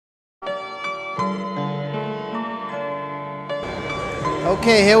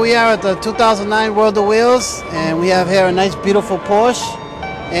Okay, here we are at the 2009 World of Wheels, and we have here a nice, beautiful Porsche.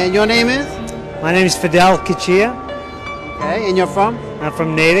 And your name is? My name is Fidel Cachja. Okay, and you're from? I'm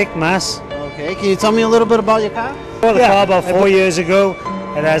from Natick, Mass. Okay, can you tell me a little bit about your car? I bought the car about 4 years ago.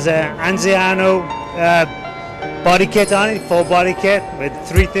 It has an Anziano body kit on it, full body kit with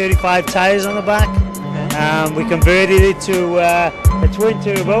 335 tires on the back. Okay. We converted it to a twin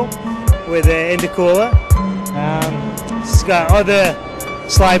turbo with an intercooler. It's got other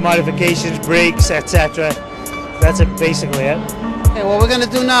slight modifications, brakes, etc. That's basically it. Okay, what we're going to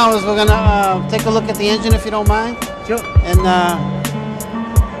do now is we're going to take a look at the engine, if you don't mind. Sure. And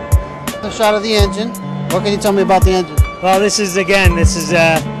a shot of the engine. What can you tell me about the engine? Well, this is a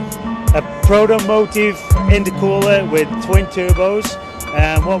Protomotive intercooler with twin turbos.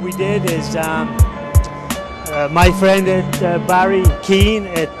 And what we did is my friend Barry Keane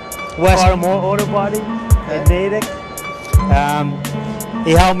at West Auto Body in Natick,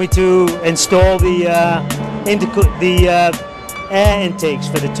 he helped me to install the air intakes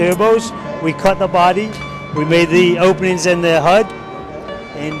for the turbos. We cut the body, we made the openings in the HUD,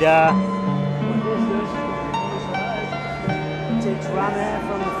 and it takes ram air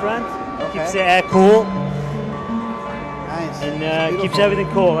from the front, keeps the air cool, nice, and keeps everything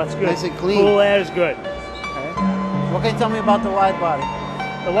cool. That's good. Nice and clean. Cool air is good. Okay. What can you tell me about the wide body?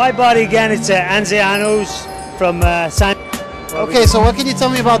 The wide body, again, it's Anziano's from San. Okay, so what can you tell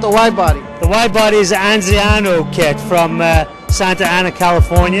me about the wide body? The wide body is an Anziano kit from Santa Ana,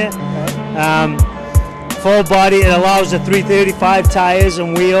 California. Okay. Full body, it allows the 335 tires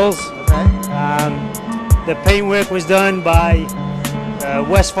and wheels. Okay. The paintwork was done by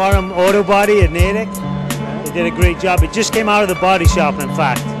West Farm Auto Body in Natick. Okay. They did a great job. It just came out of the body shop, in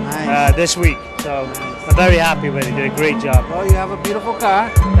fact, nice. This week. So I'm very happy with it. They did a great job. Well, you have a beautiful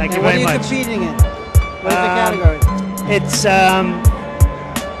car. Thank you very much. What are you competing in? What is the category? It's, I'm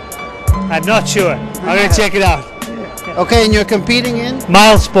not sure. I'm going to check it out. Okay, and you're competing in?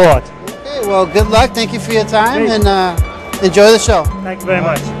 Mild Sport. Okay, well, good luck. Thank you for your time, and enjoy the show. Thank you very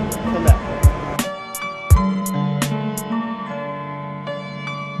much.